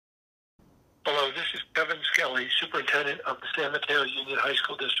Hello, this is Kevin Skelley, Superintendent of the San Mateo Union High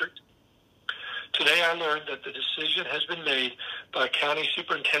School District. Today I learned that the decision has been made by county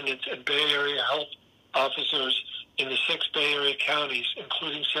superintendents and Bay Area health officers in the 6 Bay Area counties,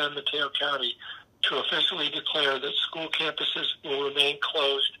 including San Mateo County, to officially declare that school campuses will remain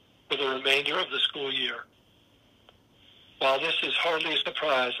closed for the remainder of the school year. While this is hardly a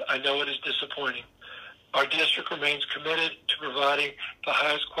surprise, I know it is disappointing. Our district remains committed to providing the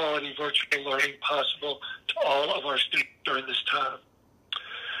highest quality virtual learning possible to all of our students during this time.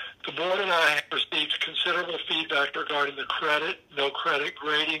 The board and I have received considerable feedback regarding the credit, no credit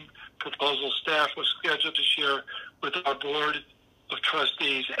grading proposal staff was scheduled to share with our board of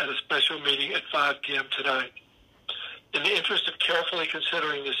trustees at a special meeting at 5 p.m. tonight. In the interest of carefully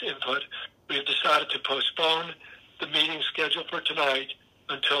considering this input, we have decided to postpone the meeting scheduled for tonight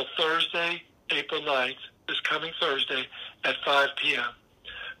until Thursday, April 9th, this coming Thursday at 5 p.m.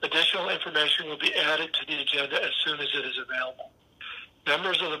 Additional information will be added to the agenda as soon as it is available.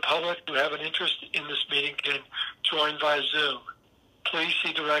 Members of the public who have an interest in this meeting can join via Zoom. Please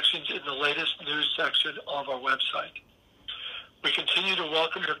see directions in the latest news section of our website. We continue to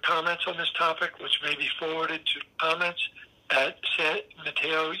welcome your comments on this topic, which may be forwarded to comments at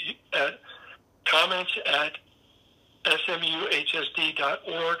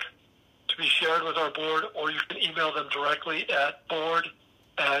smuhsd.org to be shared with our board, or you can email them directly at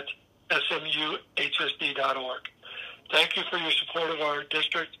board@smuhsd.org. Thank you for your support of our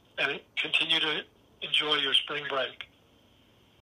district, and continue to enjoy your spring break.